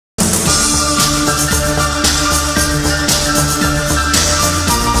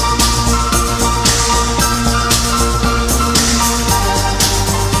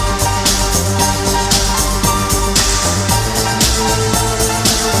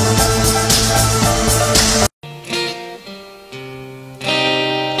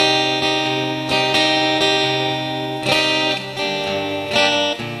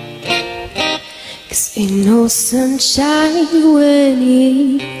sunshine when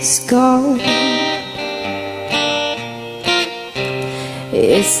he's gone.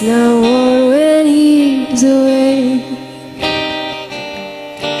 It's not warm when he's away.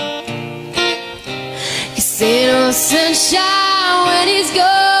 'Cause ain't no sunshine when he's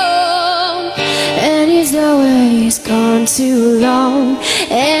gone, and he's always gone too long.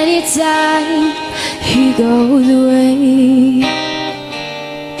 Anytime he goes away,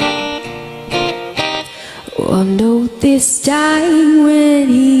 wonder this time when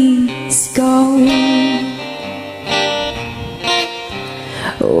he's gone,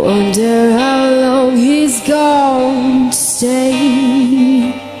 wonder how long he's going to stay.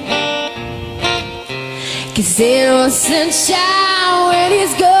 'Cause ain't no sunshine when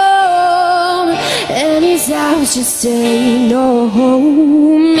he's gone, and his house just ain't no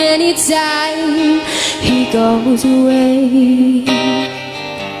home. Anytime he goes away,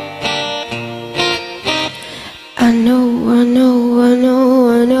 I know, I know, I know,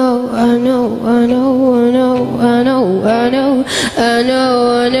 I know, I know, I know, I know, I know, I know, I know,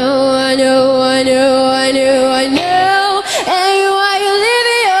 I know, I know, I know, I know, I know. And why you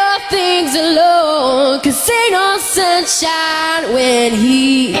leaving your things alone? 'Cause ain't no sunshine when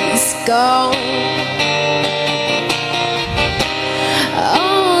he's gone.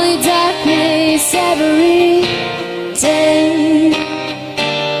 Only darkness every day.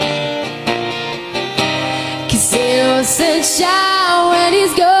 'Cause ain't no sunshine when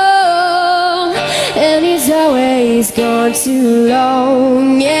he's gone, and he's always gone too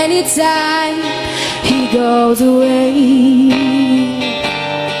long. Anytime he goes away,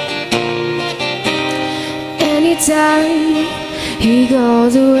 anytime he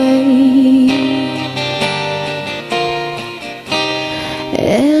goes away,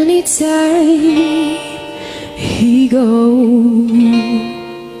 anytime he goes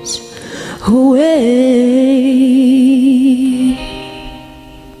away.